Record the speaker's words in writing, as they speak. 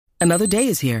Another day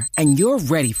is here, and you're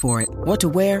ready for it. What to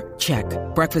wear? Check.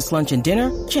 Breakfast, lunch, and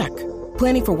dinner? Check.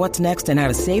 Planning for what's next and how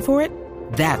to save for it?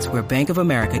 That's where Bank of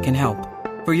America can help.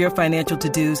 For your financial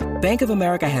to-dos, Bank of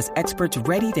America has experts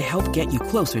ready to help get you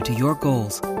closer to your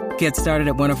goals. Get started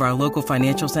at one of our local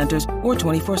financial centers or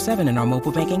 24/7 in our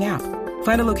mobile banking app.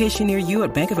 Find a location near you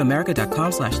at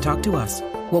bankofamerica.com/talktous.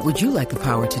 What would you like the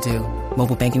power to do?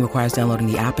 Mobile banking requires downloading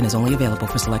the app and is only available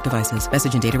for select devices.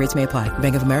 Message and data rates may apply.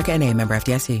 Bank of America N.A., member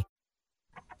FDIC.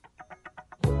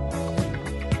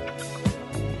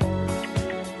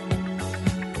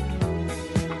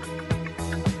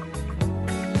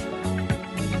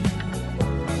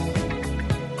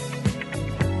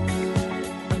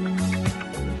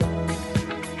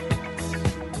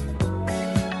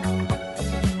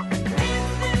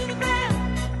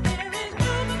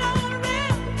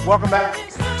 Welcome back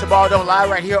to Ball Don't Lie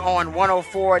right here on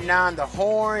 104.9 The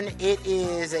Horn. It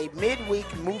is a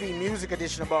midweek movie music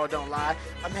edition of Ball Don't Lie.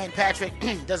 My man Patrick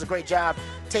does a great job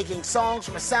taking songs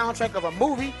from a soundtrack of a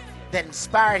movie that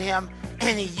inspired him,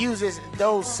 and he uses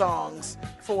those songs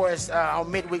for us on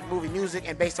midweek movie music.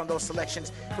 And based on those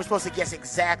selections, we're supposed to guess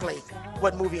exactly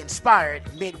what movie inspired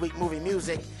midweek movie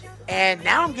music. And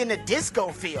now I'm getting a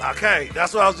disco feel. Okay,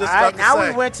 that's what I was just about to say. Now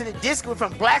we went to the disco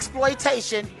from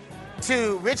Blaxploitation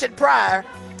to Richard Pryor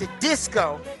to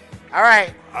disco. All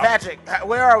right, Patrick,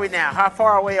 where are we now? How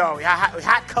far away are we?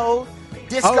 Hot, cold,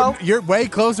 disco? Oh, you're way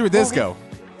closer with disco.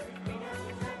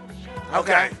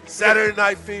 Okay. Saturday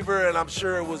Night Fever, and I'm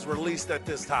sure it was released at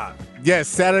this time. Yes,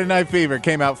 Saturday Night Fever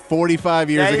came out 45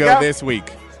 years ago this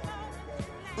week.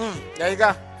 There you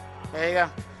go.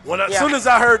 As soon as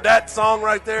I heard that song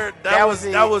right there, that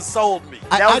was sold me.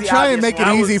 I try and make it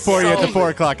easy for you at the 4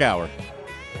 o'clock hour.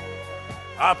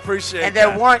 I appreciate that. And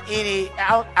there weren't any,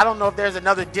 I don't know if there's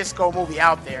another disco movie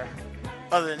out there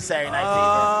other than Saturday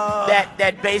Night Fever.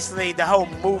 That basically the whole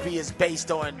movie is based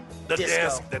on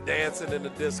disco. The dancing in the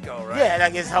disco, right? Yeah,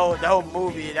 like the whole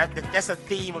movie, that's a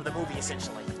theme of the movie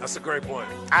essentially. That's a great point.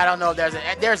 I don't know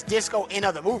if there's disco in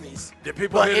other movies. Did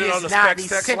people hit it on the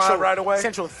text line right away?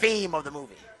 Central theme of the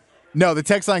movie. No, the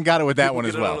text line got it with that one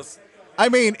as well. I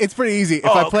mean, it's pretty easy. If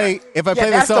I play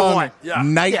the song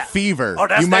Night Fever,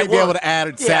 you might be able to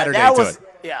add Saturday to it.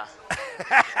 Yeah.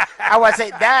 I would say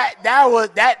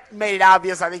that made it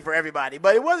obvious, I think, for everybody.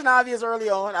 But it wasn't obvious early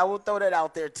on. I will throw that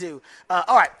out there, too.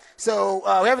 All right. So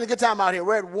we're having a good time out here.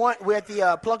 We're at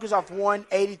the Pluckers off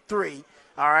 183.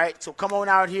 All right. So come on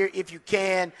out here if you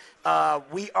can.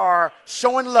 We are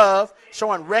showing love,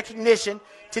 showing recognition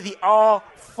to the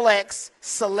All-Flex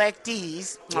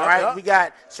selectees. All right. We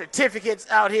got certificates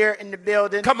out here in the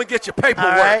building. Come and get your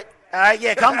paperwork. All right,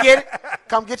 yeah, come get it.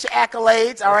 Come get your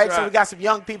accolades. All right, so we got some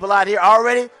young people out here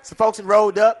already. Some folks that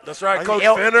rolled up. That's right, Coach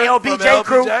Fenner LBJ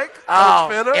crew.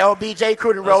 LBJ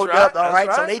crew that rolled up. All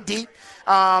right, so they deep.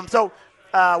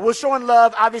 We're showing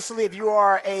love. Obviously, if you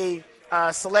are a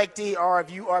selectee or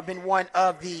if you have been one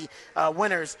of the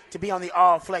winners to be on the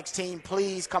All-Flex team,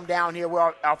 please come down here.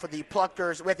 We're out for the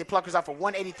Pluckers. We're at the Pluckers off of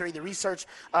 183, the Research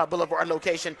Boulevard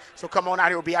location. So come on out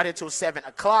here. We'll be out here till 7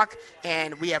 o'clock.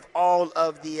 And we have all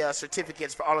of the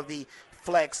certificates for all of the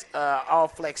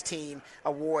All-Flex team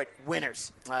award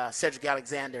winners. Cedric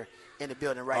Alexander in the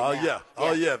building right now.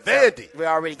 Oh, yeah. Vandy. So we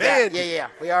already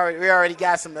got We already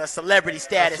got some celebrity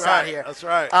status out here. That's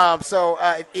right.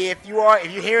 If you're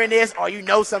hearing this or you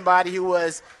know somebody who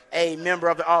was a member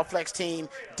of the All-Flex team,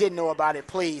 didn't know about it,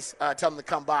 please tell them to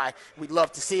come by. We'd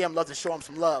love to see them, love to show them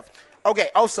some love. Okay,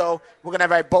 also, we're going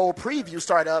to have a bowl preview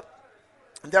start up.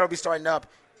 That'll be starting up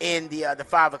in the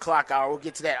 5 o'clock hour. We'll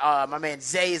get to that. My man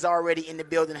Zay is already in the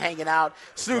building hanging out.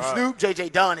 Snoop,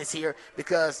 JJ Dunn is here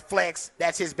because Flex,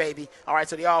 that's his baby. All right,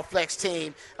 so the All-Flex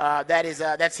team,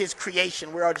 that's his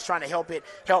creation. We're all just trying to help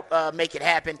make it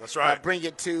happen. That's right. Bring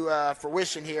it to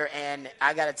fruition here. And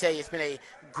I got to tell you, it's been a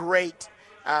great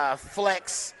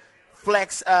Flex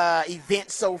event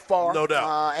so far. No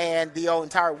doubt. And the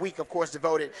entire week, of course,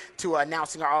 devoted to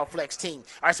announcing our All-Flex team.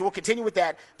 All right, so we'll continue with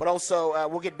that, but also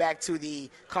we'll get back to the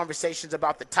conversations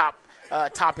about the top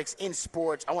topics in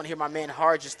sports. I want to hear my man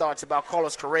Harge's thoughts about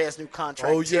Carlos Correa's new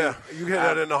contract. Oh, yeah. You hear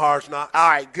that in the Harge Knocks. All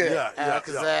right, good.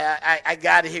 Because I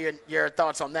got to hear your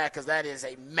thoughts on that because that is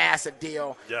a massive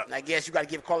deal. Yeah. And I guess you got to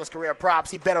give Carlos Correa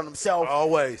props. He bet on himself.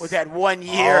 Always. With that 1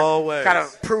 year. Always. Kind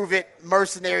of prove it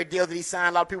mercenary deal that he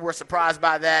signed. A lot of people were surprised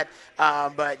by that.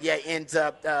 But, yeah, ends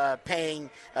up paying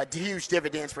huge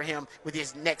dividends for him with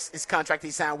his contract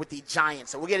he signed with the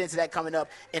Giants. So we'll get into that coming up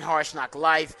in Harge Knock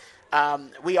Life.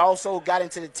 We also got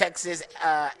into the Texas,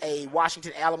 a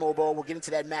Washington Alamo Bowl. We'll get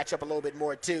into that matchup a little bit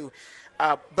more, too.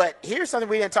 But here's something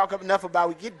we didn't talk enough about.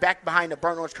 We get back behind the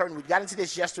burnt orange curtain. We got into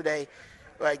this yesterday.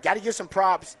 got to give some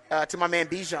props to my man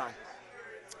Bijan.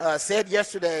 Said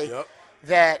yesterday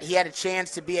that he had a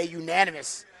chance to be a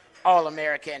unanimous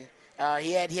All-American.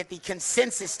 He had hit the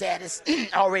consensus status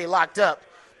already locked up.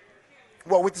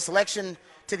 Well, with the selection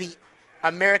to the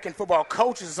American Football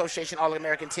Coaches Association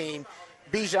All-American team,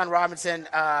 Bijan Robinson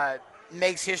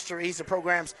makes history. He's the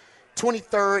program's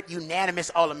 23rd unanimous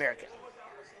All-American.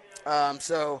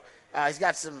 So he's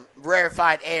got some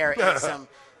rarefied air and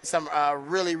some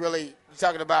really, really, you're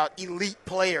talking about elite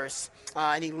players,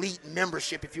 an elite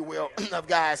membership, if you will, of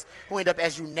guys who end up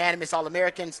as unanimous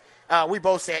All-Americans. We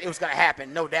both said it was going to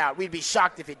happen, no doubt. We'd be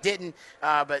shocked if it didn't,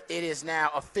 but it is now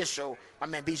official. My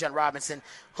man Bijan Robinson,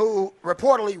 who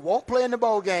reportedly won't play in the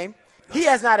bowl game. He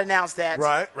has not announced that.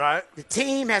 Right. The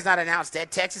team has not announced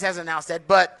that. Texas hasn't announced that,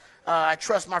 but I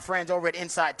trust my friends over at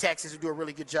Inside Texas who do a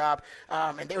really good job.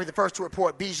 And they were the first to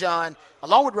report Bijan,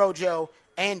 along with Rojo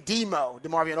and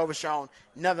DeMarvion Overshown.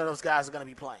 None of those guys are going to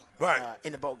be playing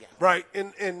in the bowl game. Right.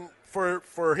 And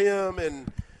for him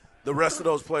and the rest of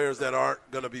those players that aren't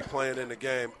going to be playing in the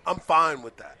game, I'm fine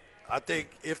with that. I think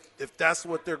if that's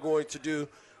what they're going to do,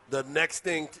 the next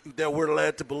thing that we're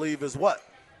led to believe is what?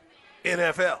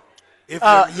 NFL. If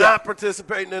you're not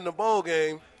participating in the bowl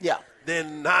game,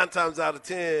 then 9 times out of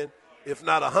 10, if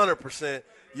not 100%,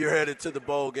 you're headed to the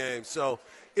bowl game. So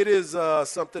it is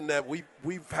something that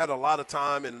we've had a lot of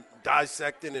time in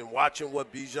dissecting and watching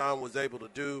what Bijan was able to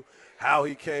do, how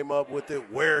he came up with it,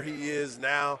 where he is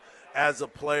now as a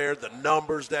player, the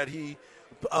numbers that he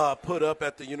put up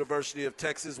at the University of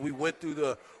Texas. We went through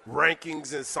the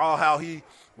rankings and saw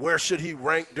where should he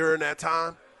rank during that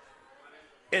time.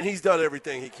 And he's done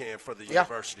everything he can for the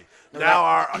university.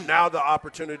 Now the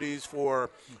opportunities for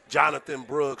Jonathan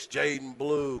Brooks, Jaden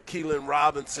Blue, Keelan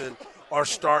Robinson are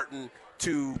starting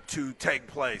to take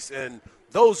place. And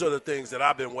those are the things that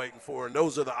I've been waiting for, and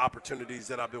those are the opportunities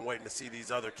that I've been waiting to see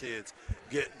these other kids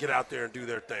get out there and do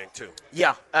their thing too.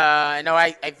 Yeah,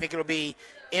 I think it'll be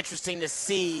interesting to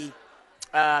see.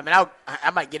 And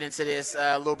I might get into this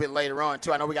a little bit later on,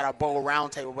 too. I know we got our bowl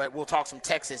roundtable, but we'll talk some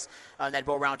Texas on that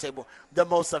bowl roundtable. The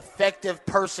most effective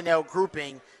personnel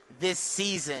grouping this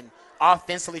season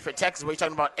offensively for Texas, where you're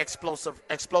talking about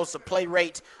explosive play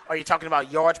rate, or you're talking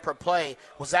about yards per play,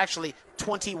 was actually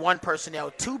 21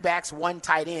 personnel, 2 backs, 1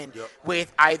 tight end,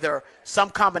 with either some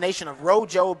combination of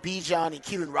Rojo, Bijan, and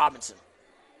Keelan Robinson.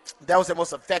 That was the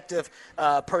most effective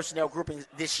personnel grouping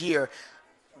this year.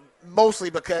 Mostly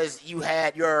because you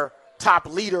had your top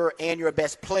leader and your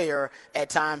best player at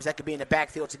times that could be in the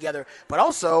backfield together. But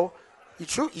also, you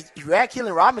add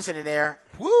Keelan Robinson in there,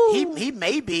 he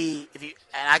may be, and like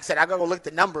I said, I got to go look at the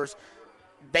numbers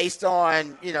based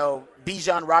on,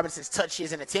 Bijan Robinson's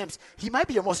touches and attempts. He might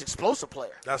be your most explosive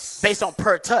player. That's based on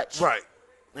per touch. Right.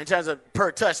 In terms of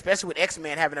per touch, especially with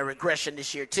X-Men having a regression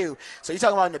this year too. So you're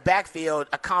talking about in the backfield,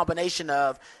 a combination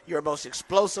of your most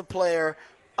explosive player,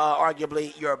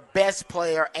 arguably your best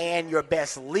player and your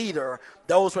best leader.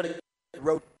 Those were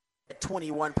the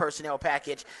 21 personnel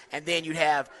package. And then you'd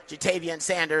have Jatavian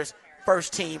Sanders,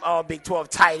 first team, all Big 12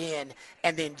 tight end,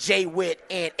 and then Jay Witt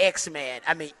and X-Man.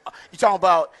 I mean, you're talking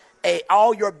about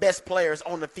all your best players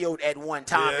on the field at one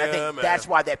time. Yeah, and I think that's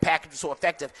why that package is so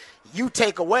effective. You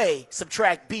take away,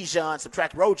 subtract Bijan,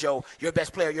 subtract Rojo, your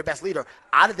best player, your best leader,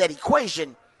 out of that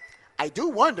equation. I do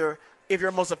wonder if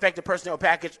your most effective personnel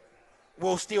package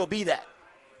will still be that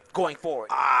going forward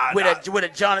with a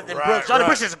Jonathan Brooks. Jonathan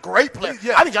Brooks is a great player.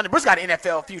 Yeah. I think Jonathan Brooks got an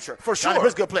NFL future. For sure. Jonathan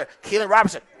Brooks is a good player. Keelan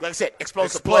Robinson, like I said,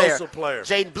 explosive player.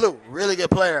 Jaden Blue, really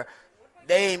good player.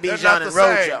 They ain't Bijan and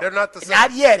Rojo. They're not the same.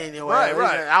 Not yet, anyway.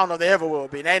 Right. I don't know if they ever will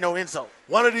be. They ain't no insult.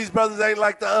 One of these brothers ain't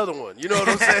like the other one. You know what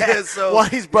I'm saying? So one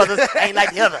of these brothers ain't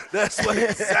like the other. That's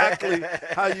exactly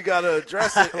how you got to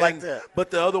address it. That.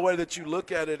 But the other way that you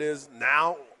look at it is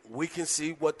now we can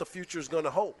see what the future is going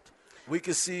to hold. We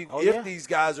can see if these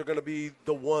guys are going to be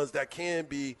the ones that can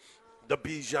be the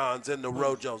Bijans and the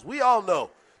Rojos. We all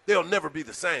know they'll never be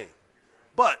the same.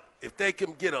 But if they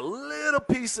can get a little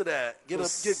piece of that, get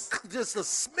just a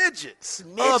smidgen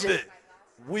of it,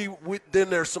 then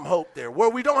there's some hope there. Where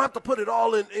we don't have to put it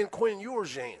all in Quinn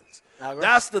Ewers' hands.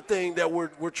 That's the thing that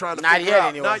we're trying to figure out.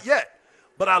 Anyway. Not yet.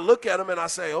 But I look at him and I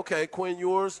say, okay, Quinn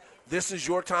Ewers, this is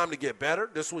your time to get better.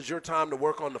 This was your time to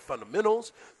work on the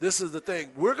fundamentals. This is the thing.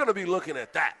 We're going to be looking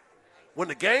at that. When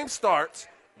the game starts,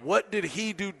 what did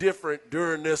he do different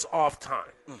during this off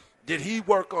time? Did he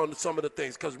work on some of the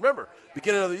things? Because remember,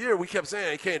 beginning of the year, we kept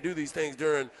saying you can't do these things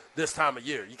during this time of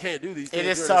year. You can't do these things during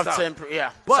this time. It is tough to improve,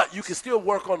 yeah. But you can still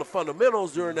work on the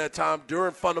fundamentals during that time,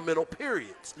 during fundamental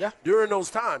periods. Yeah. During those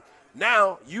times.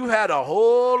 Now, you had a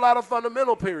whole lot of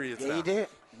fundamental periods now. Yeah, you did.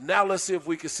 Now let's see if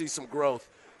we can see some growth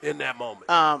in that moment.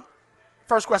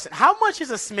 First question: how much is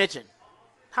a smidgen?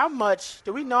 How much?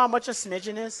 Do we know how much a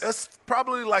smidgen is? It's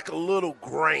probably like a little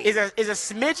grain. Is a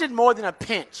smidgen more than a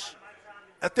pinch?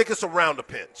 I think it's around a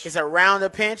pinch. It's around a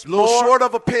pinch? A little short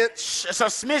of a pinch. So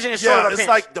smidgen is short of a pinch.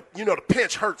 Yeah, it's like, the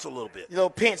pinch hurts a little bit. Little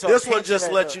pinch. So this one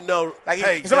just lets you know, like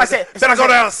hey, better go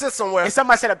down and sit somewhere. If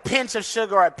somebody said a pinch of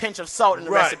sugar or a pinch of salt in the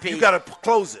recipe. You got to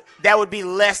close it. That would be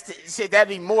less. That'd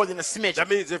be more than a smidgen. That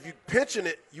means if you're pinching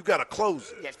it, you got to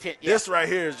close it. Yes, This right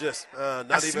here is just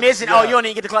not a even. Smidgen. Yeah. Oh, you don't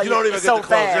even get to close. You don't even get to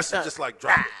close. Just like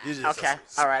drop it. Okay.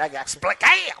 All right, I got you. Splack.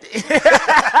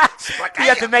 You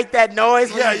have to make that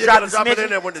noise when you drop the drop it smidgen. in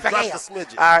there when it drops the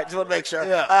smidgen. All right, just want to make sure.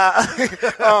 Yeah.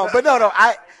 But no,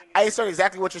 I understand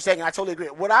exactly what you're saying, and I totally agree.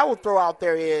 What I will throw out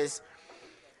there is,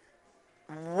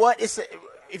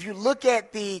 if you look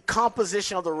at the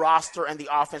composition of the roster and the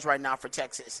offense right now for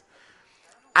Texas,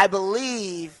 I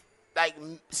believe like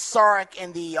Sark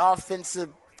and the offensive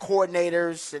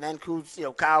coordinators, and then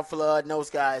Kyle Flood and those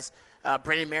guys,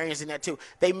 Brendan Marion's in there too.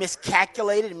 They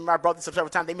miscalculated. Remember, I brought this up several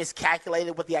times. They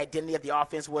miscalculated what the identity of the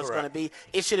offense was going to be.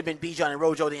 It should have been Bijan and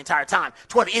Rojo the entire time.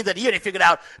 Toward the end of the year, they figured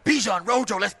out Bijan,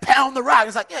 Rojo, let's pound the rock.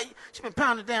 It's like, yeah, you've been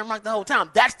pounding the damn rock the whole time.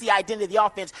 That's the identity of the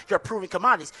offense. You're proving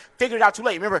commodities. Figured it out too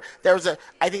late. Remember,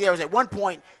 I think there was at one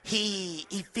point he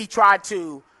tried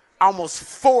to almost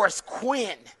force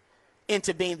Quinn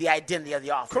into being the identity of the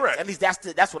offense. Correct. At least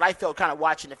that's what I felt kind of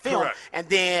watching the film. Correct. And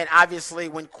then, obviously,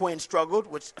 when Quinn struggled,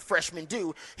 which freshmen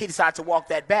do, he decided to walk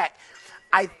that back.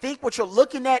 I think what you're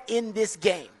looking at in this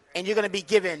game, and you're going to be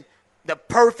given the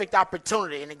perfect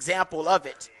opportunity, an example of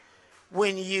it,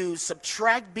 when you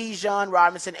subtract Bijan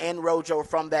Robinson and Rojo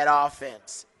from that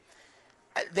offense,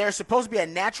 there's supposed to be a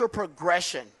natural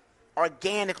progression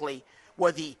organically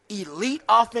where the elite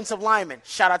offensive linemen,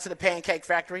 shout out to the Pancake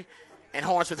Factory, and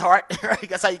Horns with Heart, right?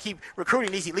 That's how you keep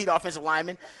recruiting these elite offensive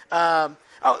linemen.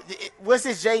 What's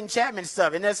this Jaden Chapman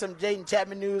stuff? And there's some Jaden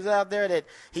Chapman news out there that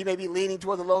he may be leaning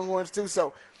toward the Longhorns too.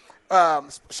 So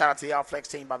shout out to the All-Flex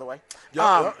team, by the way.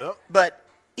 Yep. But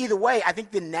either way, I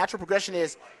think the natural progression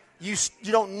is you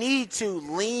don't need to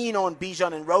lean on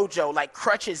Bijan and Rojo like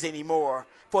crutches anymore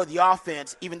for the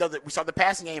offense, even though we saw the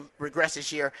passing game regress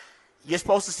this year. You're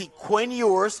supposed to see Quinn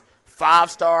Ewers,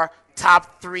 5-star,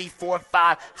 top 3, 4,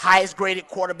 5, highest graded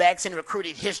quarterbacks in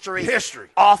recruiting history.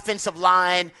 Offensive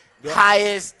line,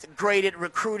 highest graded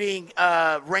recruiting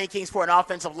rankings for an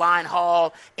offensive line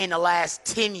haul in the last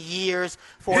 10 years.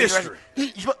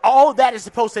 All that is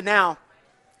supposed to now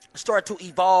start to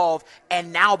evolve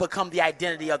and now become the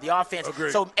identity of the offense.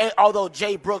 Agreed. So although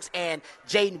Jay Brooks and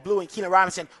Jaden Blue and Keenan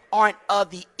Robinson aren't of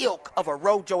the ilk of a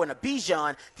Rojo and a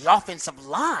Bijan, the offensive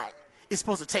line is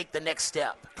supposed to take the next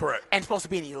step. Correct. And supposed to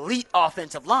be an elite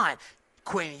offensive line.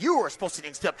 Quinn Ewers is supposed to take the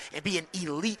next step and be an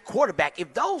elite quarterback.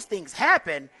 If those things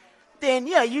happen, then,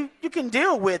 yeah, you can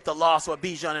deal with the loss of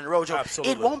Bijan and Rojo.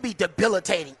 Absolutely. It won't be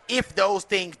debilitating if those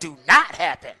things do not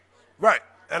happen. Right.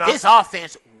 And this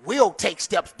offense will take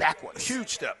steps backwards. Huge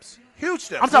steps.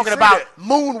 I'm talking about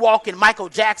moonwalking Michael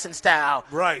Jackson style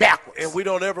backwards. And we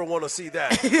don't ever want to see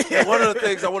that. And one of the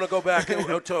things I want to go back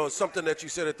to something that you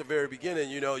said at the very beginning,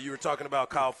 you were talking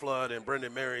about Kyle Flood and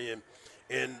Brendan Marion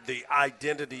and the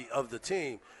identity of the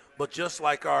team. But just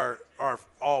like our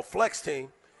all-flex team,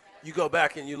 you go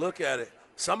back and you look at it,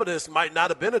 some of this might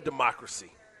not have been a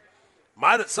democracy.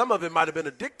 Some of it might have been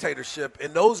a dictatorship,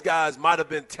 and those guys might have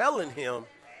been telling him,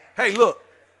 hey, look,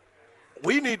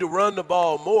 we need to run the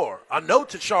ball more. I know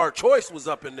Tashard Choice was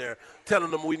up in there telling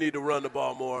them we need to run the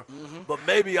ball more, but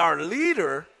maybe our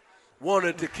leader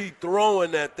wanted to keep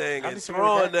throwing that thing and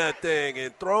throwing that thing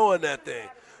and throwing that thing.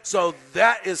 So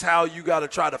that is how you got to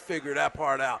try to figure that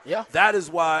part out. Yeah. That is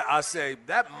why I say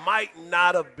that might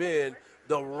not have been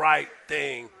the right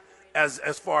thing as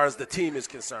far as the team is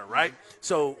concerned, right?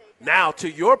 So now, to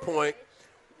your point,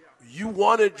 you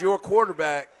wanted your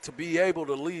quarterback to be able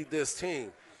to lead this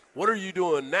team. What are you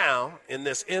doing now in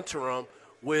this interim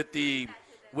with the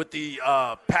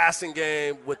passing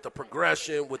game, with the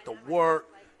progression, with the work,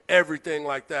 everything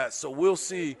like that? So we'll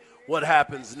see what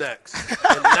happens next,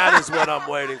 and that is what I'm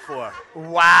waiting for.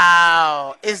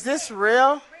 Wow. Is this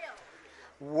real?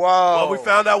 Whoa. Well, we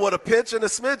found out what a pinch and a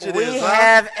smidgen is. We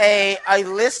have a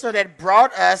listener that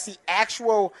brought us the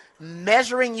actual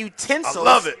measuring utensils. I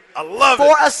love it.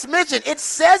 For a smidgen. It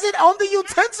says it on the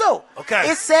utensil.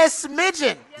 Okay. It says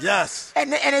smidgen. Yes.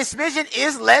 And a smidgen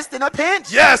is less than a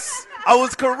pinch. Yes. I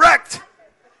was correct.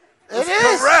 It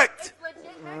is. Correct.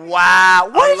 Wow.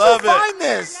 Where did you find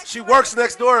this? She works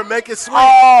next door and make it sweet.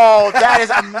 Oh, that is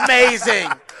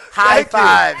amazing. High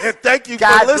five. And thank you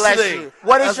God for listening. Bless you.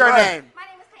 What is your name?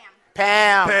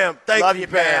 Pam. Pam, thank Love you, you,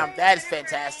 Pam. That is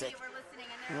fantastic.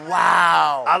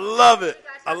 Wow. I love it.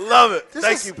 I love it.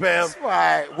 Thank you, Pam. That's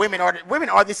why women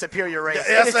are the superior race.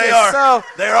 Yes, they are. So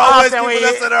they're always keeping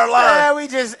us in our line.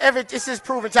 It's just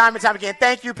proven time and time again.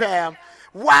 Thank you, Pam.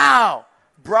 Wow.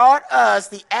 Brought us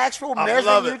the actual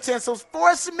measuring utensils for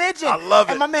a smidgen. I love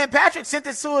it. And my man Patrick sent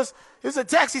this to us. Here's a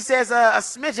text. He says a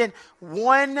smidgen,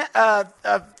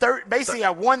 basically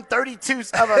a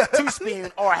 1/32 of a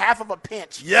teaspoon or half of a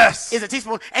pinch. Yes. Is a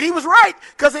teaspoon. And he was right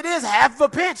because it is half of a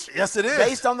pinch. Yes, it is.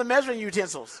 Based on the measuring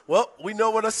utensils. Well, we know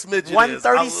what a smidgen is.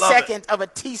 1/32 of a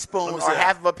teaspoon or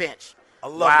half of a pinch. I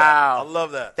love that. I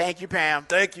love that. Thank you, Pam.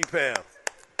 Thank you, Pam.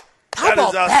 How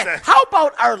about that? How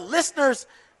about our listeners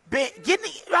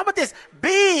how about this?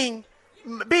 Being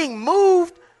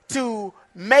moved to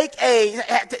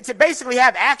to basically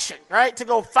have action, right? To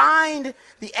go find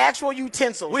the actual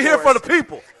utensils. We're here for the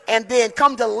people. And then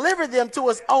come deliver them to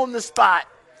us on the spot.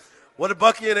 What did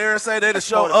Bucky and Aaron say? They're the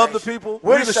show of the people.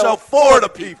 We're the show for the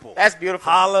people. That's beautiful.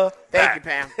 Holla. Thank you,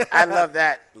 Pam. I love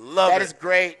that. That is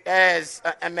great. That is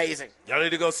amazing. Y'all need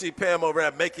to go see Pam over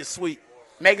at Make It Sweet.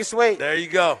 Make It Sweet. There you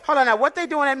go. Hold on now. What they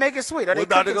doing at Make It Sweet? Are they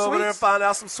about to go sweets? over there and find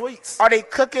out some sweets. Are they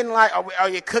cooking are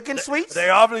you cooking sweets?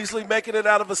 They're obviously making it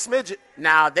out of a smidget.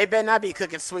 Now, they better not be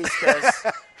cooking sweets because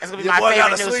that's going to be my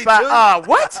favorite new spot.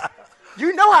 What?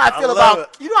 You know how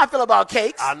I feel about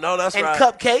cakes. I know that's and right.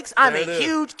 And cupcakes. I'm a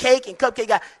huge cake and cupcake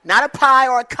guy, not a pie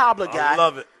or a cobbler guy. I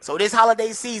love it. So this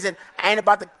holiday season, I ain't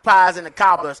about the pies and the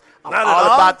cobblers. I'm not all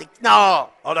about the no.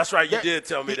 Oh, that's right. You did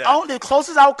tell me that. The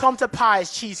closest I'll come to pie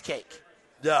is cheesecake.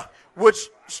 Yeah. Which,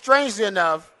 strangely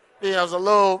enough, is a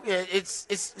little.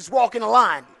 It's walking the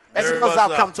line. That's as close as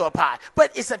I'll come to a pie.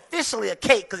 But it's officially a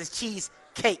cake because it's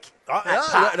cheesecake.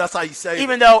 That's how you say it.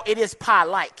 Even though it is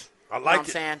pie-like. I like you know what I'm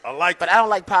saying? I like it. But I don't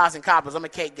like pies and cobblers. I'm a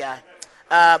cake guy.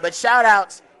 But shout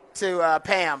outs to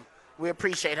Pam. We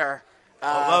appreciate her.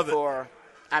 I love it.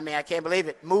 I can't believe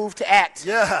it. Move to act.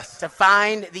 Yes. To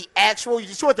find the actual. You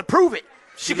just want to prove it.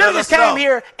 She could have just came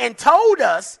here and told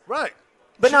us. Right.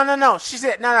 But no. She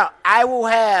said, no. I will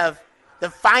have the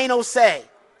final say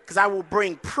because I will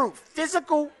bring proof,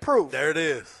 physical proof. There it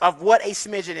is. Of what a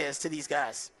smidgen is to these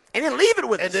guys. And then leave it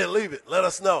with us. And then leave it. Let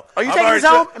us know. Are you taking this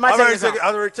home? Am I taking this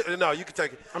home? No, you can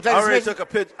take it. I already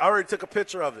took a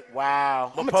picture of it.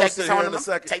 Wow. I'm going to take this home in a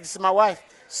second. Take this to my wife.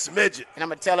 Smidget. And I'm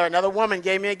going to tell her another woman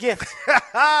gave me a gift.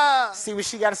 See what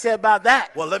she got to say about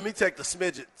that. Well, let me take the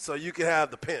smidget so you can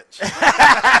have the pinch.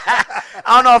 I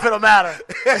don't know if it'll matter.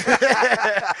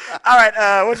 All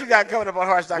right, what you got coming up on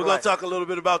Harsh Talk? We're going to talk a little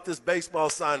bit about this baseball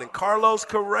signing. Carlos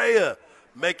Correa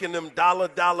making them dollar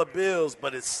bills,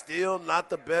 but it's still not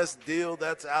the best deal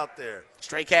that's out there.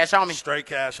 Straight cash homie. Straight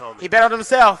cash homie. He bet on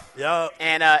himself. Yeah.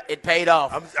 And it paid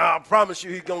off. I promise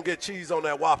you he's going to get cheese on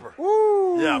that Whopper.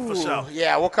 Woo. Yeah, for sure.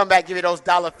 Yeah, we'll come back, give you those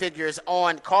dollar figures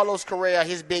on Carlos Correa,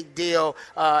 his big deal,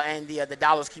 and the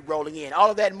dollars keep rolling in. All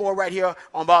of that and more right here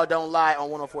on Ball Don't Lie on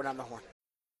 104.9 The Horn.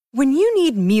 When you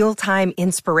need mealtime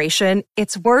inspiration,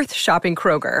 it's worth shopping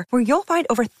Kroger, where you'll find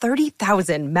over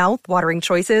 30,000 mouth-watering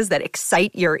choices that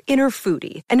excite your inner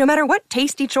foodie. And no matter what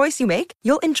tasty choice you make,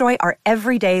 you'll enjoy our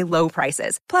everyday low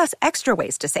prices, plus extra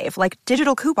ways to save, like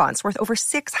digital coupons worth over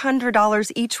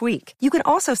 $600 each week. You can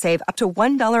also save up to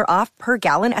 $1 off per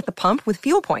gallon at the pump with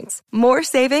fuel points. More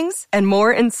savings and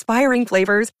more inspiring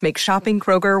flavors make shopping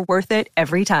Kroger worth it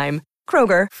every time.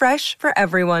 Kroger, fresh for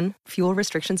everyone. Fuel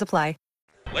restrictions apply.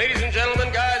 Ladies and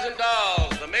gentlemen, guys and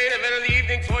dolls, the main event of the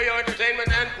evening for your entertainment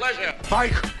and pleasure.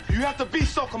 Mike, you have to be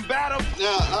so combative.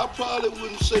 Now, I probably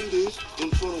wouldn't say this in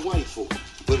front of white folk,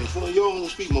 but in front of y'all, I'm gonna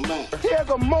speak my mind. He has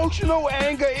emotional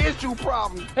anger issue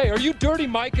problem. Hey, are you Dirty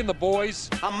Mike and the boys?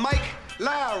 I'm Mike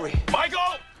Lowry. Michael!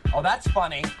 Oh, that's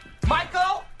funny.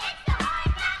 Michael!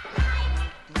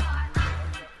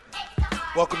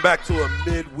 Welcome back to a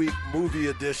midweek movie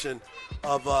edition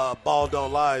of Ball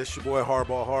Don't Lie. It's your boy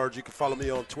Hardball Harge. You can follow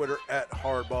me on Twitter at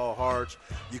Hardball Harge.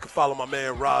 You can follow my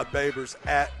man Rod Babers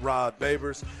at Rod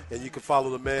Babers. And you can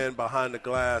follow the man behind the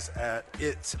glass at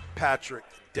It's Patrick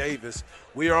Davis.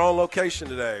 We are on location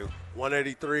today,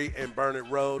 183 and Burnett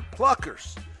Road.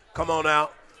 Pluckers, come on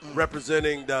out,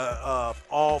 representing the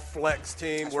All Flex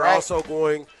team. That's We're right. also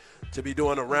going to be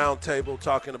doing a roundtable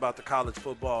talking about the college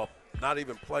football, not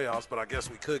even playoffs, but I guess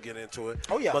we could get into it.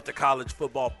 Oh, yeah. But the college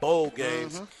football bowl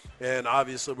games. And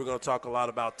obviously we're going to talk a lot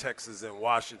about Texas and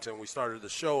Washington. We started the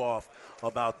show off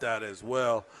about that as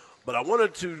well. But I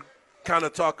wanted to kind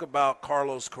of talk about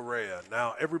Carlos Correa.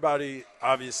 Now, everybody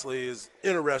obviously is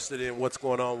interested in what's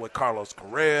going on with Carlos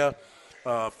Correa,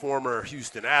 former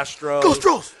Houston Astros. Go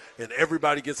Astros! And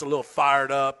everybody gets a little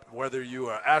fired up, whether you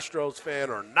are an Astros fan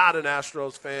or not an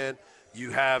Astros fan.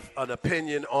 You have an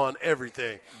opinion on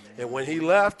everything. And when he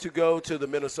left to go to the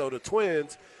Minnesota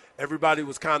Twins, everybody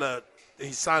was kind of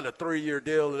he signed a 3-year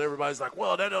deal, and everybody's like,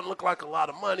 well, that doesn't look like a lot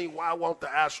of money. Why won't the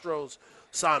Astros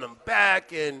sign him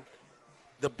back? And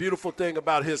the beautiful thing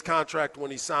about his contract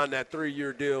when he signed that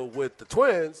 3-year deal with the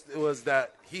Twins was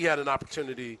that he had an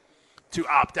opportunity to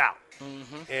opt out.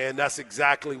 Mm-hmm. And that's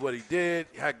exactly what he did.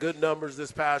 He had good numbers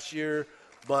this past year,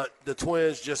 but the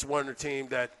Twins just weren't a team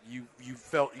that you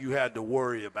felt you had to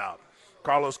worry about.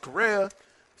 Carlos Correa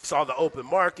saw the open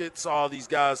market, saw these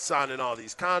guys signing all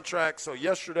these contracts. So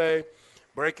yesterday,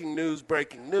 breaking news,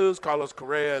 Carlos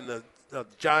Correa and the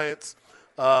Giants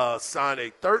signed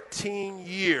a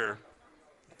 13-year,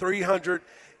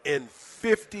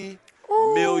 $350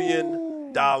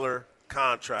 million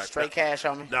contract. Straight cash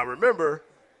on me. Now, remember,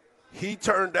 he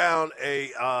turned down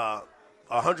a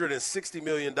 $160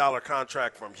 million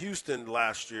contract from Houston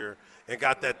last year and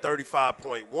got that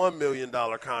 $35.1 million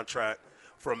contract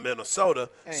from Minnesota.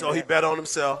 So he bet on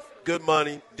himself, good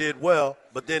money, did well,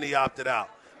 but then he opted out.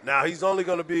 Now he's only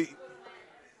going to be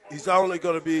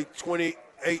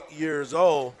 28 years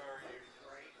old,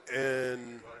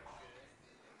 and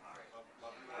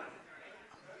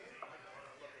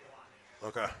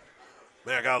okay.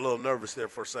 Man, I got a little nervous there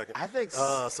for a second. I think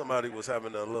somebody was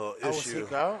having a little issue.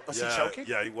 Was he choking?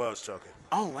 Yeah, he was choking.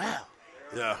 Oh, wow.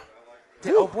 Yeah.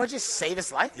 Did old boy just save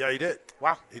his life? Yeah, he did.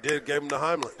 Wow. He did. Gave him the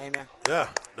Heimlich. Amen. Yeah,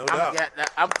 no doubt.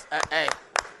 Hey,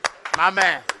 my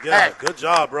man. Yeah, hey. Good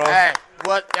job, bro. Hey,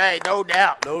 no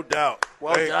doubt. No doubt.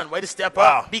 Well done. Way to step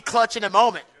up. Be clutch in the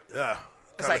moment. Yeah.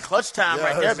 It's like clutch time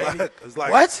right there, baby. It's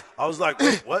like, what? I was like,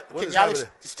 wait, what Can is y'all happening?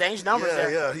 exchange numbers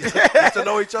there? Yeah. Get to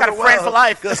know each other Got a friend for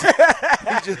life.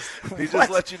 He just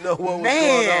let you know what was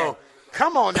going on.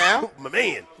 Come on now. My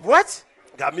man. What?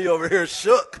 Got me over here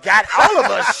shook. Got all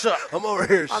of us shook. I'm over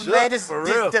here shook. Man, just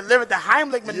delivered the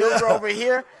Heimlich maneuver over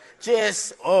here.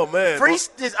 Just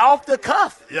just off the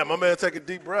cuff. Yeah, my man take a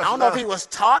deep breath. I don't know if he was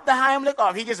taught the Heimlich or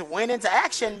if he just went into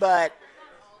action, but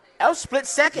that was split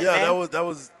second, man. Yeah, that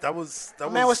was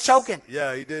man was choking.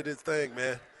 Yeah, he did his thing,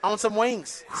 man. On some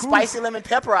wings. Spicy lemon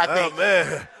pepper, I think. Oh,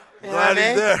 man. Glad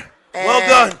he's there. And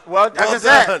well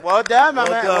done. Well done, my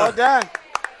man. Well done.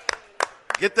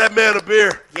 Get that man a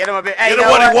beer. Get him a beer. Hey, Get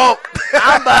him what he want.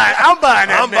 I'm buying that I'm buying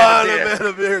that man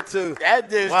a beer, too.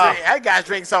 That guy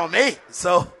drinks on me.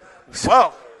 Whoa.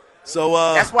 So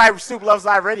that's why Stoop loves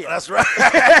live radio. That's right.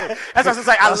 That's what I was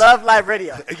like. I love live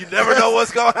radio. You never know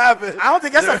what's gonna happen. I don't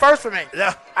think that's the first for me.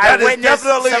 Yeah, I witnessed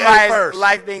definitely somebody's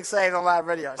life being saved on live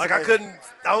radio. Like I couldn't.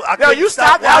 I no, you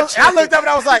stopped. I looked up and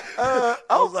I was like, I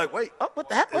was like, wait, what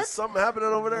the heck? Is something happening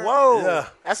over there? Whoa, yeah,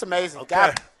 that's amazing.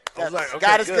 Okay.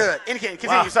 God is good. Continue.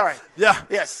 Wow. Sorry. Yeah.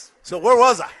 Yes. So where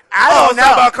was I? I don't know.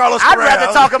 About Carlos I'd Correa.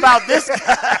 rather talk about this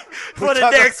guy for the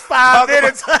next 5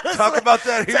 minutes. Talk about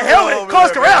that hero. Hell with it.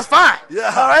 Carlos Correa's fine. Yeah.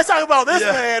 All right, let's talk about this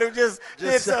man who just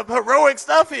did some heroic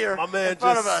stuff here in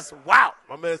front of us. Wow.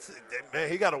 My man,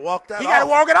 he got to walk that off. He got to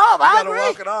walk it off. I agree. Got to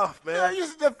walk it off, man. He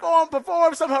used to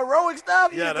perform some heroic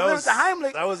stuff. Yeah,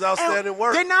 that was outstanding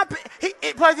work. Did not.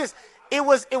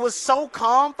 It was so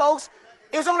calm, folks.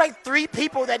 It was only like 3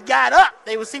 people that got up.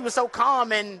 He was so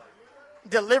calm and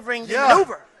delivering the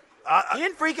maneuver. He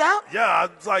didn't freak out. Yeah, I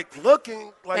was like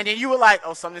looking. And then you were like,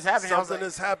 oh, something's happening. Something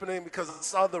is happening because I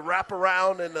saw the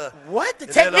wraparound and the. What? The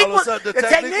technique was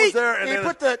there. And then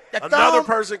put the another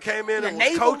person came in and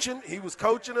was coaching. He was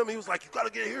coaching him. He was like, you got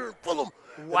to get here and pull him.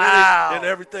 Wow. And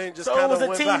everything just kind of went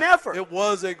back. So it was a team effort. It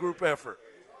was a group effort.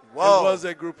 Whoa. It was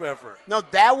a group effort. No,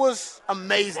 that was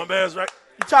amazing. My man's right.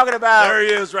 You're talking about. There he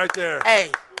is right there.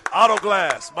 Hey. Auto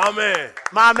Glass, my man.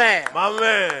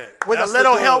 With a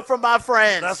little help from my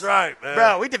friends. That's right, man.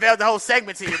 Bro, we developed the whole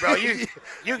segment to you, bro. We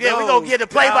gonna get the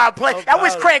play-by-play. I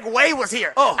wish Craig Way was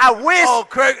here. I wish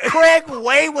Craig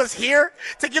Way was here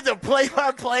to give the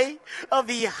play-by-play of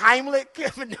the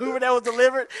Heimlich maneuver that was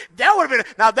delivered. That would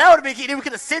have been key. Then we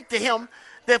could have sent to him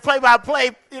the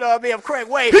play-by-play, of Craig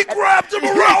Way. He grabbed him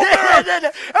around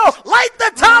there. Light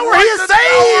the tower. He is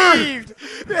saved.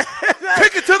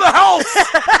 Take it to the house.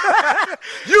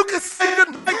 You can say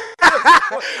goodnight.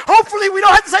 Hopefully we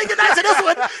don't have to say goodnight to this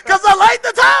one because I light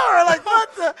the tower. Like,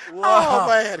 what the? Wow. Oh,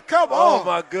 man. Come on. Oh,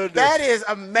 my goodness. That is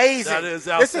amazing. That is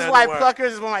This is why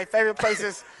Pluckers is one of my favorite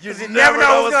places. You never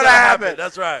know what's going to happen.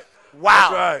 That's right. Wow.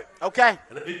 That's right. Okay.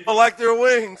 And if people like their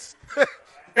wings.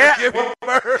 Yeah,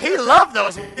 he loved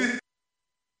those wings.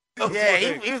 Yeah,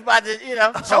 he was about to,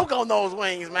 choke on those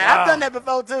wings, man. Wow. I've done that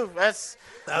before, too. That's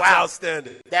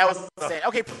outstanding. That was outstanding.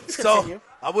 Okay, please continue. So,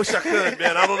 I wish I could,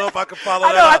 man. I don't know if I can follow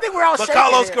that I think we're all shaking. But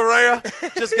Carlos Correa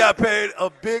just got paid a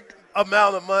big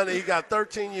amount of money. He got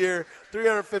 13-year,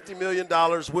 $350 million,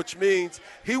 which means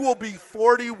he will be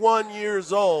 41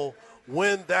 years old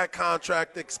when that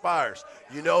contract expires.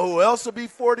 You know who else will be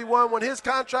 41 when his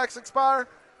contracts expire?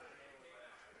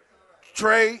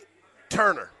 Trey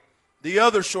Turner, the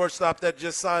other shortstop that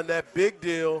just signed that big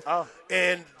deal. Oh.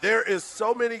 And there is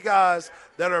so many guys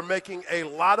that are making a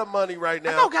lot of money right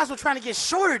now. I thought guys were trying to get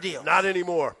shorter deals. Not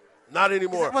anymore. Not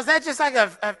anymore. Was that just like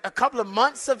a couple of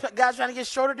months of guys trying to get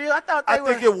shorter deal? I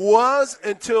think it was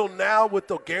until now with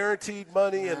the guaranteed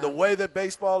money and the way that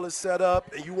baseball is set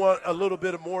up, and you want a little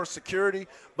bit of more security.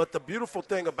 But the beautiful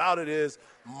thing about it is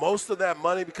most of that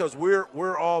money, because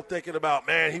we're all thinking about,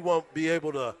 man, he won't be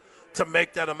able to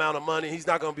make that amount of money. He's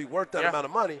not going to be worth that amount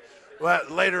of money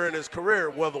later in his career.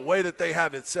 Well, the way that they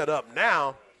have it set up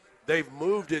now, they've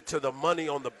moved it to the money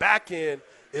on the back end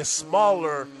is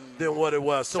smaller than what it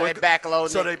was. So they backloaded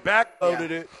it. So they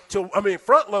backloaded it.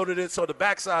 Front-loaded it, so the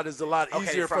backside is a lot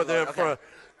easier for them.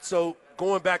 So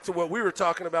going back to what we were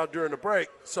talking about during the break,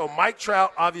 so Mike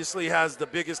Trout obviously has the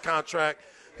biggest contract.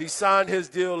 He signed his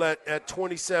deal at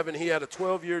 27. He had a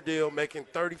 12-year deal making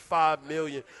 $35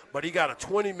 million, but he got a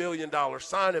 $20 million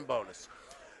signing bonus.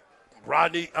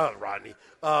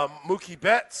 Mookie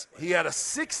Betts, he had a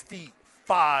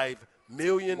 $65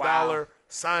 million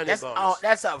signing bonus.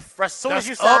 That's as soon as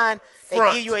you sign, they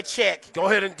give you a check. Go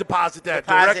ahead and deposit that.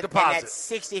 Direct deposit. And that's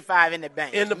 65 in the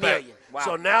bank. In the million. bank. Wow.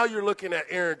 So now you're looking at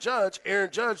Aaron Judge.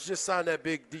 Aaron Judge just signed that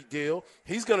big deal.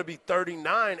 He's going to be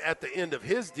 39 at the end of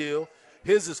his deal.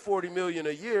 His is $40 million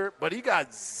a year, but he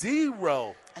got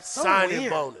zero signing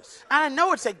bonus. I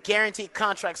know it's a guaranteed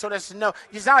contract, so it's not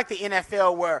like the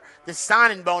NFL where the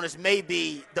signing bonus may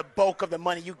be the bulk of the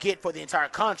money you get for the entire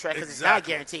contract because it's not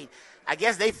guaranteed. I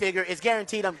guess they figure it's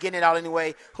guaranteed. I'm getting it all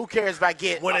anyway. Who cares if I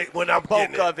get a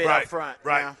bulk of it up front?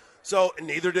 Right. You know? So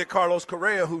neither did Carlos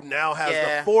Correa, who now has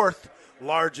the fourth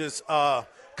largest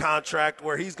contract,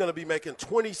 where he's going to be making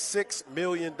 $26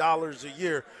 million a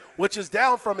year, which is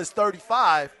down from his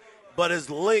 35, but his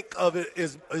length of it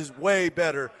is way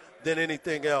better than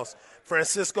anything else.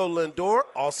 Francisco Lindor,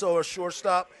 also a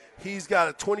shortstop, he's got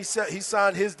a 27. He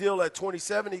signed his deal at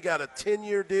 27. He got a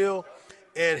 10-year deal,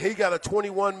 and he got a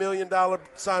 $21 million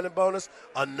signing bonus.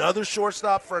 Another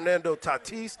shortstop, Fernando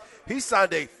Tatis, he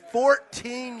signed a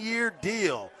 14-year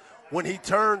deal when he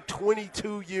turned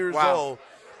 22 years old.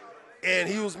 And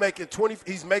he's making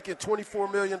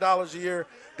 $24 million a year,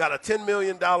 got a $10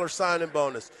 million signing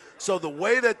bonus. So the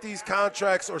way that these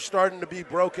contracts are starting to be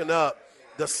broken up,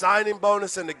 the signing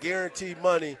bonus and the guaranteed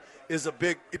money is a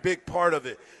big part of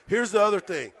it. Here's the other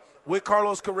thing. With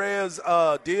Carlos Correa's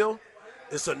deal,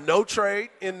 it's a no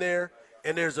trade in there,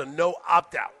 and there's a no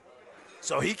opt-out.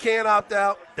 So he can't opt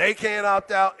out, they can't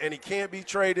opt out, and he can't be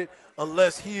traded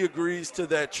unless he agrees to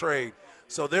that trade.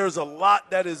 So there's a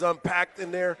lot that is unpacked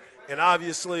in there. And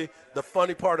obviously, the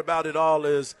funny part about it all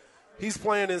is he's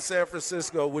playing in San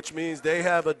Francisco, which means they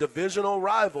have a divisional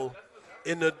rival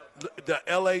in the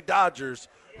L.A. Dodgers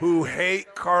who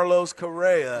hate Carlos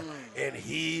Correa, and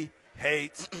he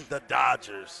hates the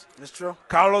Dodgers. That's true.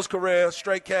 Carlos Correa,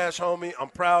 straight cash homie. I'm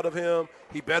proud of him.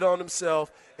 He bet on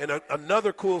himself. And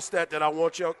another cool stat that I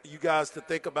want you guys to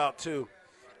think about, too,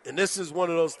 and this is one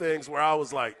of those things where I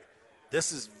was like,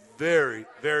 this is very,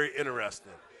 very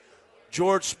interesting.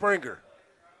 George Springer,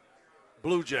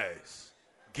 Blue Jays.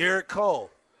 Garrett Cole,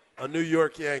 a New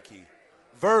York Yankee.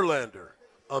 Verlander,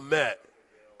 a Met.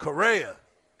 Correa,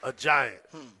 a Giant.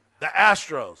 The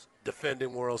Astros,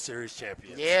 defending World Series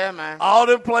champions. Yeah, man. All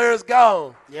them players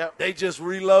gone. Yep. They just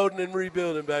reloading and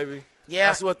rebuilding, baby. Yeah.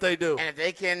 That's what they do. And if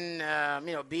they can,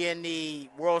 be in the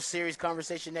World Series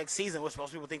conversation next season, which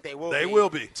most people think they will be. They will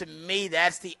be. To me,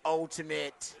 that's the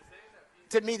ultimate –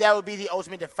 to me, that would be the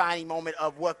ultimate defining moment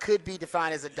of what could be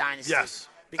defined as a dynasty. Yes.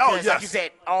 Because, like you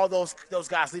said, all those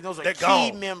guys leave. Those are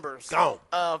key members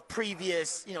of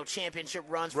previous, championship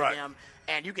runs for them.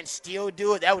 And you can still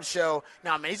do it. That would show.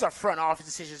 Now, man, these are front office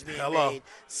decisions being made.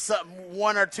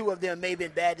 One or two of them may have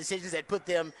been bad decisions that put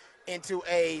them into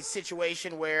a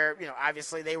situation where,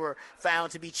 obviously they were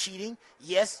found to be cheating.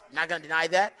 Yes, not going to deny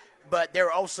that. But there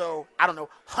were also,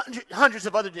 hundreds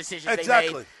of other decisions they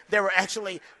made. There were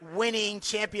actually winning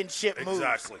championship moves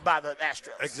by the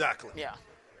Astros. Exactly. Yeah.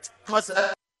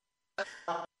 A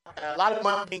lot of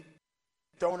money being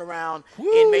thrown around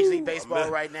in Major League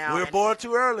Baseball right now. We're born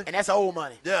too early. And that's old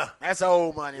money. Yeah. That's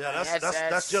old money. Yeah,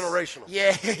 that's generational.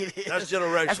 Yeah, it is. That's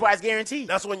generational. That's why it's guaranteed.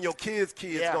 That's when your kids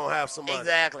going to have some money.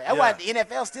 Exactly. That's why the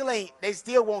NFL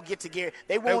still won't get to guarantee.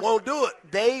 They won't do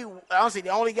it. Honestly, the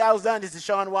only guy who's done this is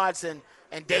Deshaun Watson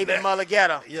and David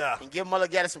Mulugheta. Yeah. And give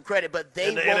Mulugheta some credit, but they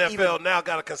and the won't NFL now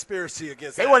got a conspiracy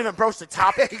against They won't even broach the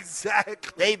topic.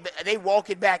 Exactly. They walk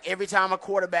it back every time a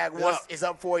quarterback is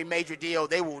up for a major deal.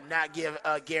 They will not give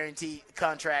guaranteed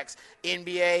contracts.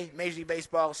 NBA, Major League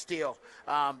Baseball still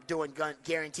doing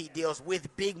guaranteed deals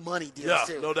with big money deals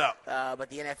too. No doubt. But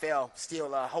the NFL still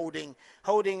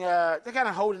they're kind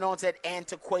of holding on to that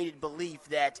antiquated belief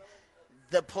that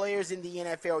the players in the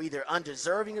NFL are either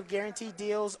undeserving of guaranteed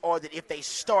deals or that if they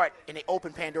start and they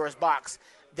open Pandora's box,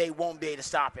 they won't be able to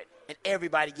stop it. And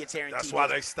everybody gets guaranteed deals. That's why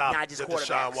they stopped the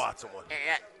Deshaun Watson one.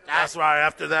 That's why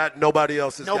after that, nobody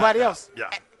else is Nobody else. Yeah.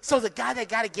 So the guy that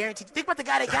got it guaranteed, think about the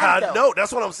guy that got it, though. No,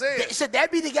 that's what I'm saying. Should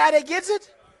that be the guy that gets it?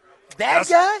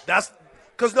 Guy? That's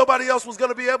because nobody else was going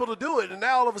to be able to do it. And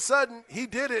now all of a sudden, he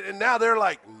did it, and now they're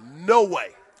like, no way.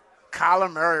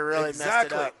 Kyler Murray really messed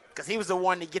it up because he was the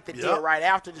one to get the deal right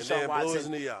after Deshaun Watson. Blew his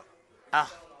knee out.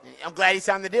 I'm glad he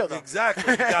signed the deal, though.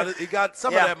 Exactly. He got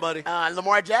some of that money.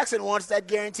 Lamar Jackson wants that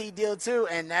guaranteed deal, too,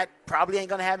 and that probably ain't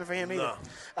going to happen for him either. No.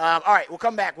 All right, we'll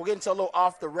come back. We'll get into a little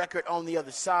off the record on the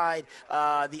other side.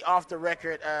 The off the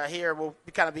record here will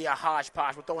kind of be a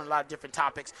hodgepodge. We're throwing a lot of different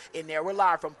topics in there. We're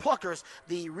live from Pluckers,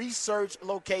 the research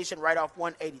location right off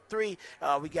 183.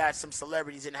 We got some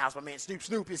celebrities in the house. My man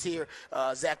Snoop is here.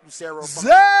 Zach Lucero from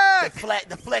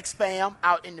the Flex fam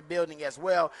out in the building as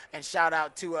well. And shout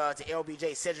out to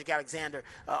LBJ. Cedric Alexander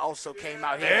also came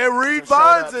out here. And Reed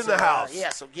Vines in the house.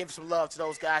 So give some love to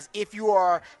those guys. If you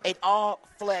are an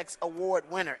All-Flex Award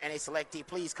winner and a selectee,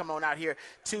 please come on out here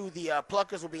to the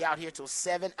Pluckers. Will be out here till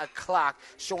 7 o'clock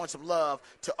showing some love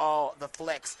to all the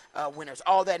Flex winners.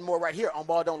 All that and more right here on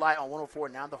Ball Don't Lie on 104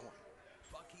 Now The Horn.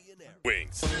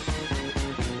 Wings.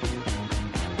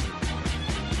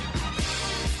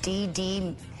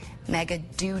 DD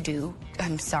Mangudu.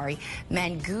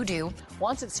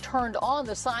 Once it's turned on,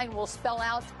 the sign will spell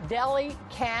out Deli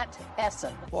Cat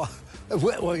Essen. Well,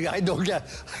 I don't get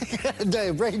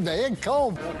bring the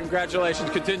income. Well, congratulations.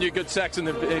 Continue good sex in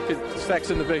the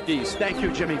Big East. Thank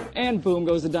you, Jimmy. And boom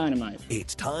goes the dynamite.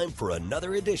 It's time for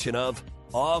another edition of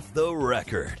Off the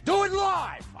Record. Do it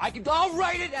live. I'll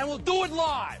write it and we'll do it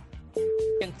live.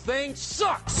 And thing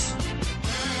sucks.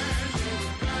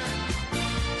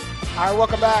 All right,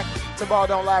 welcome back to Ball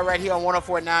Don't Lie right here on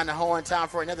 104.9 The Horn. Time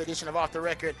for another edition of Off the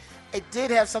Record. It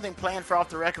did have something planned for Off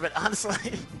the Record, but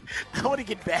honestly, I want to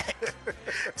get back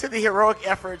to the heroic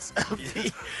efforts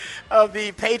of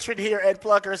the patron here at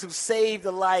Pluckers who saved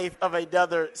the life of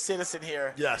another citizen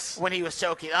here. Yes. When he was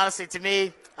choking. Honestly, to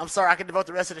me, I'm sorry, I can devote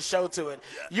the rest of the show to it.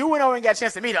 You went over and got a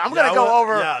chance to meet him. I'm going to go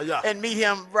over and meet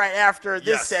him right after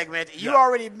this segment. You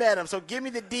already met him, so give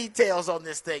me the details on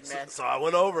this thing, man. So I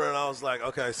went over and I was like,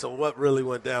 okay, so what really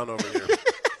went down over here?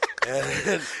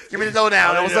 And give me the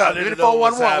lowdown. What's up? Give me the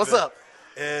 411. What's up?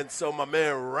 And so my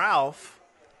man Ralph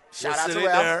was sitting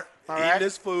there eating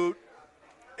his food,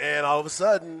 and all of a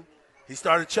sudden he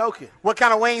started choking. What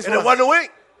kind of wings? And it wasn't a wing.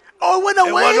 Oh, it wasn't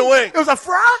a wing? It wasn't a wing. It was a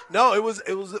fry? No, it was.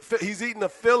 He's eating a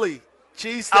Philly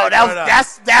cheesesteak. Oh,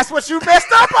 that's what you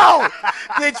messed up on.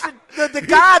 The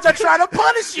gods are trying to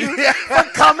punish you for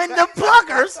coming to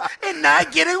Pluckers and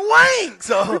not getting wings.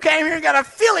 So you came here and got a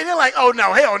Philly. They're like, oh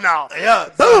no, hell no. Yeah.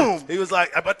 Boom. So he was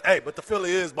like, but the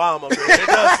Philly is bomb over here. It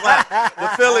does slap. The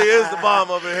Philly is the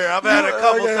bomb over here. I've had it a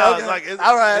couple times. Like it's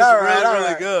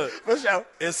really good. For sure.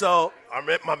 And so I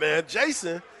met my man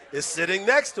Jason is sitting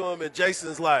next to him, and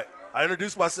Jason's like, I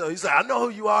introduced myself. He said, I know who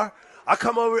you are. I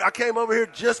came over here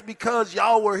just because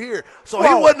y'all were here. So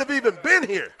he wouldn't have even been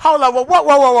here. Hold on.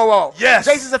 Whoa. Yes.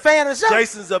 Jason's a fan of the show?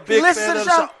 Jason's a big fan of the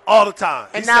show all the time.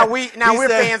 And we're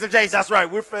fans of Jason. That's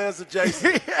right. We're fans of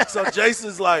Jason. So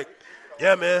Jason's like,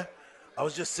 yeah, man, I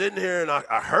was just sitting here and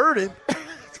I heard him,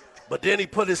 but then he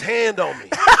put his hand on me.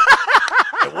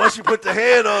 And once you put the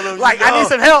hand on him, I need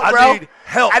some help, bro. I need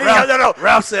help. No.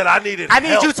 Ralph said I needed help. I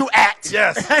need you to act.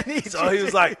 Yes. So he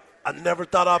was like, I never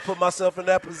thought I'd put myself in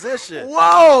that position.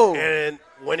 Whoa. And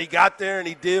when he got there and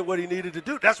he did what he needed to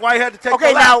do, that's why he had to take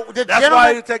the lap. Now, that's why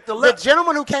he had to take the lap. The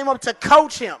gentleman who came up to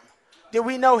coach him, did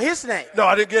we know his name? No,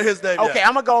 I didn't get his name yet.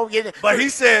 I'm going to go get it. But he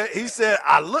said,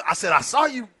 I said, I saw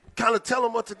you kind of tell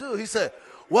him what to do. He said,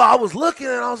 well, I was looking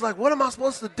and I was like, what am I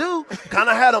supposed to do? Kind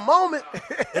of had a moment.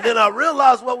 And then I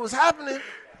realized what was happening.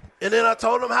 And then I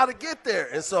told him how to get there.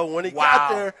 And so when he got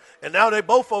there, and now they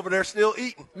both over there still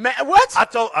eating. Man, what? I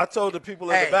told the people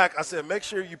in the back, I said, make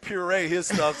sure you puree his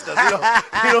stuff because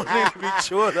he don't need to be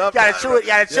chewing up. You got to chew it. You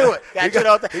got to chew it.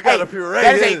 You got to puree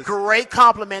that his. That is a great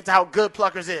compliment to how good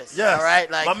Pluckers is. Yes. All right?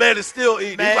 Like, my man is still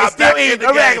eating. Man, he's still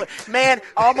eating. Man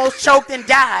almost choked and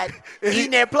died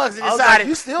eating that Pluckers and decided,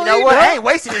 like, you know what? I ain't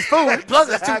wasting his food.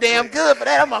 Pluckers is too damn good for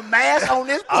that. I'm going to mash on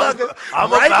this Pluckers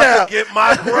I'm right about now. to get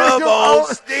my grub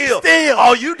on still.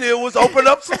 All you did was open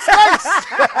up some space.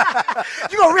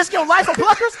 You gonna risk your life for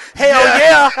Pluckers? Hell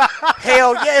yeah.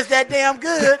 Hell yeah, it's that damn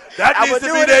good. That needs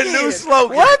to be their new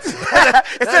slogan. What?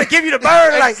 Instead of give you the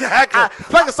bird, like,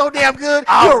 Pluckers so damn good,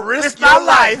 I'll risk my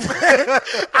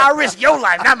life. I'll risk your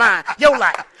life, not mine. Your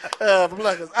life. For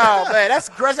Pluckers. Oh man, that's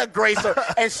a great story.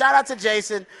 And shout out to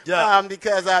Jason,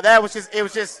 because that was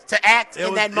just to act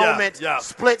in that moment,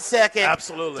 split second.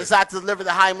 Absolutely. Decide to deliver the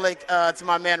Heimlich to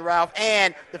my man Ralph,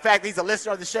 and the fact that he's a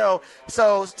listener of the show.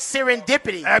 So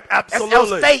serendipity. Absolutely. That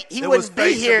was fate. He wouldn't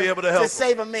be here to, be able to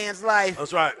save a man's life.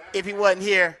 That's right. If he wasn't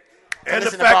here. And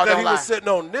the fact that he was sitting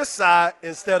on this side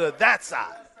instead of that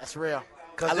side. That's real.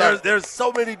 Because there's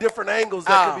so many different angles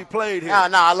that can be played here.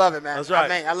 No, I love it, man. That's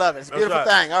right. I mean, I love it. It's a beautiful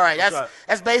thing. All right,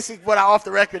 that's basically what our off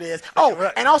the record is.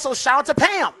 Oh, and also shout out to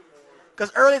Pam.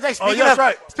 Because earlier today,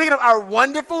 speaking of our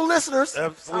wonderful listeners,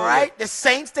 absolutely. All right, the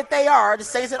saints that they are, the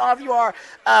saints that all of you are,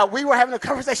 we were having a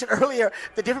conversation earlier,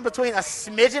 the difference between a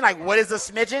smidgen, like what is a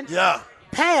smidgen? Yeah.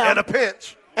 Pam. And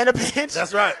a pinch.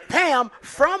 That's right. Pam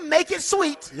from Make It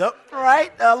Sweet. Yep. All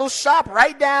right. A little shop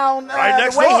right down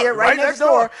the way here, right next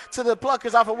door to the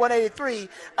Pluckers off of 183. You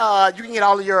can get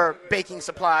all of your baking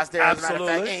supplies there. Absolutely.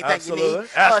 As a matter of fact, anything you need.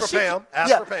 Ask for Pam.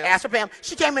 Ask for Pam.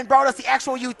 She came and brought us the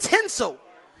actual utensil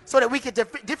so that we could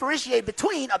differentiate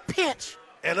between a pinch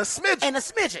and a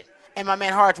smidgen. And my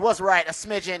man Harge was right. A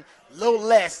smidgen, a little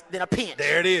less than a pinch.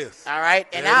 There it is. All right.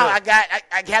 And now I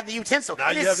have the utensil. Now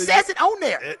and it says it on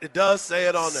there. It does say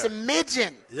it on there.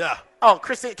 Smidgen. Yeah. Oh,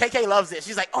 Kristen, KK loves this.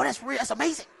 She's like, oh, that's real. That's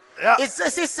amazing. Yeah. It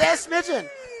says smidgen.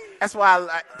 That's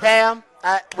why, Pam,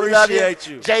 we love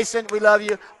you. Jason, we love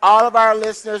you. All of our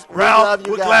listeners, Ralph, we love you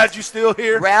guys. we're glad you're still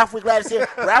here. Ralph, we're glad you're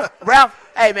here. Ralph,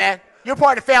 hey, man. You're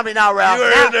part of the family now, Ralph.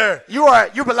 You're in there.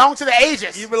 You belong to the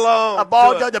Aegis. You belong. The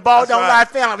Ball Don't Lie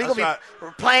family. We're going to be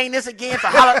playing this again for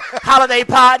holiday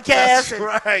podcasts.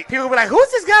 That's right. People will be like,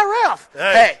 who's this guy, Ralph?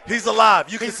 Hey, he's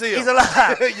alive. You can see him. He's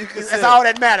alive. That's all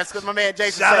that matters because my man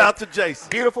Jason Shout out to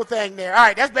Jason. Beautiful thing there. All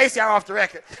right, that's basically our off the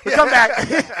record. We come back.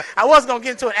 I wasn't going to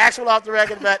get into an actual off the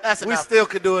record, but that's enough. We still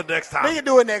can do it next time. We can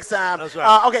do it next time. That's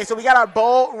right. Okay, so we got our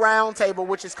bowl roundtable,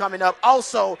 which is coming up.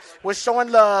 Also, we're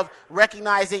showing love,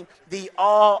 recognizing the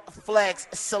All Flex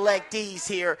selectees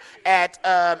here at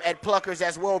Pluckers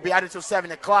as well. We'll be out until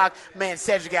 7 o'clock. Man,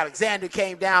 Cedric Alexander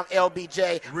came down.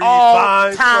 LBJ,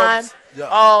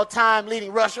 all-time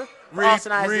leading rusher.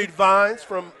 Reed Vines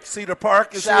from Cedar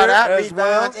Park is Shout here out, as Reed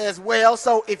well. Vines as well.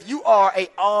 So if you are a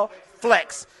All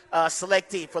Flex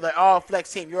selectee for the All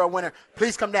Flex team, you're a winner.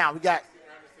 Please come down. We got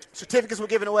certificates we're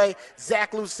giving away.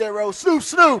 Zach Lucero,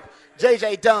 Snoop,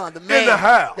 JJ Dunn, the man, in the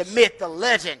house, the myth, the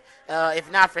legend.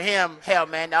 If not for him, hell,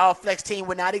 man, the All Flex team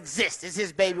would not exist. It's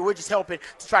his baby. We're just helping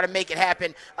to try to make it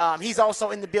happen. He's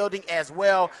also in the building as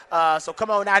well. So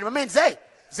come on out. My man Zay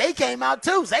came out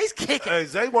too. Zay's kicking. Hey,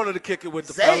 Zay wanted to kick it with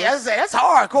the fellas. That's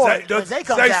hardcore. Zay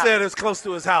said it's close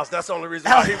to his house. That's the only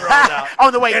reason why he rolled out.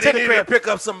 On the way and to the crib. To pick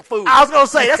up some food. I was going to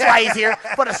say, that's why he's here,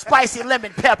 for the spicy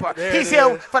lemon pepper. He's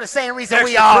here for the same reason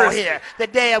we all here. The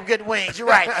damn good wings. You're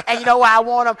right. And you know why I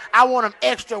want them? I want them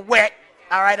extra wet.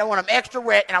 All right, I want them extra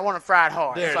wet, and I want them fried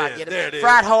hard. There That's it I is.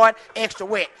 Fried hard, extra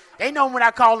wet. They know when I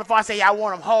call them if I say I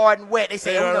want them hard and wet. They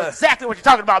say, we know exactly what you're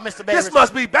talking about, Mr. Babers. This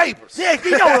must be Babers. Yeah,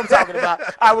 you know what I'm talking about. All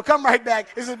right, we'll come right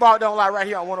back. This is Ball Don't Lie right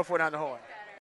here on 104.9 The Horn.